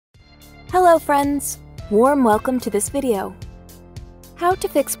Hello friends! Warm welcome to this video. How to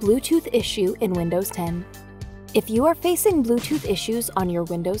fix Bluetooth issue in Windows 10. If you are facing Bluetooth issues on your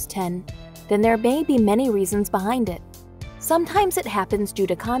Windows 10, then there may be many reasons behind it. Sometimes it happens due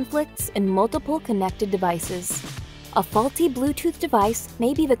to conflicts in multiple connected devices. A faulty Bluetooth device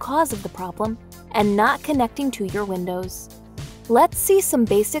may be the cause of the problem and not connecting to your Windows. Let's see some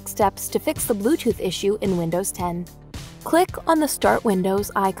basic steps to fix the Bluetooth issue in Windows 10. Click on the Start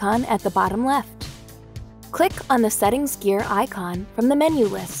Windows icon at the bottom left. Click on the Settings gear icon from the menu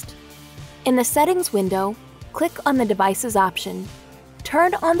list. In the Settings window, click on the Devices option.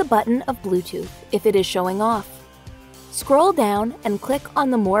 Turn on the button of Bluetooth if it is showing off. Scroll down and click on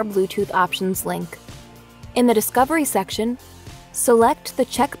the More Bluetooth Options link. In the Discovery section, select the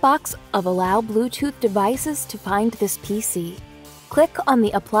checkbox of Allow Bluetooth devices to find this PC. Click on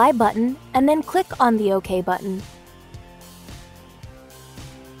the Apply button and then click on the OK button.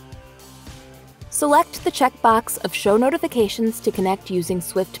 Select the checkbox of Show Notifications to connect using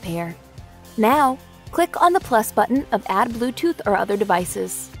SwiftPair. Now, click on the plus button of Add Bluetooth or other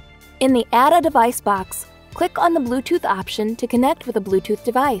devices. In the Add a Device box, click on the Bluetooth option to connect with a Bluetooth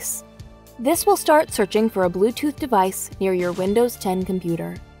device. This will start searching for a Bluetooth device near your Windows 10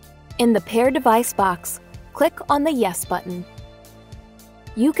 computer. In the Pair Device box, click on the Yes button.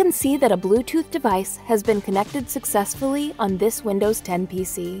 You can see that a Bluetooth device has been connected successfully on this Windows 10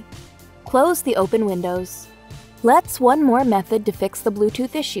 PC. Close the open windows. Let's one more method to fix the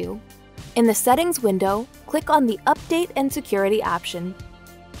Bluetooth issue. In the Settings window, click on the Update and Security option.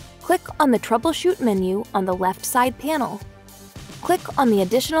 Click on the Troubleshoot menu on the left side panel. Click on the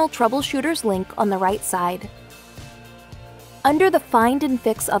Additional Troubleshooters link on the right side. Under the Find and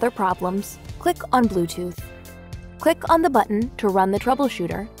Fix Other Problems, click on Bluetooth. Click on the button to run the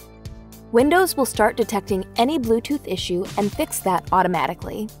troubleshooter. Windows will start detecting any Bluetooth issue and fix that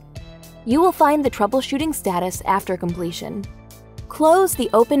automatically. You will find the troubleshooting status after completion. Close the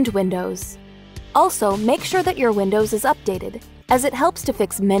opened windows. Also, make sure that your Windows is updated, as it helps to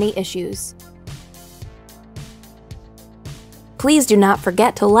fix many issues. Please do not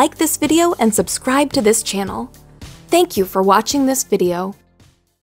forget to like this video and subscribe to this channel. Thank you for watching this video.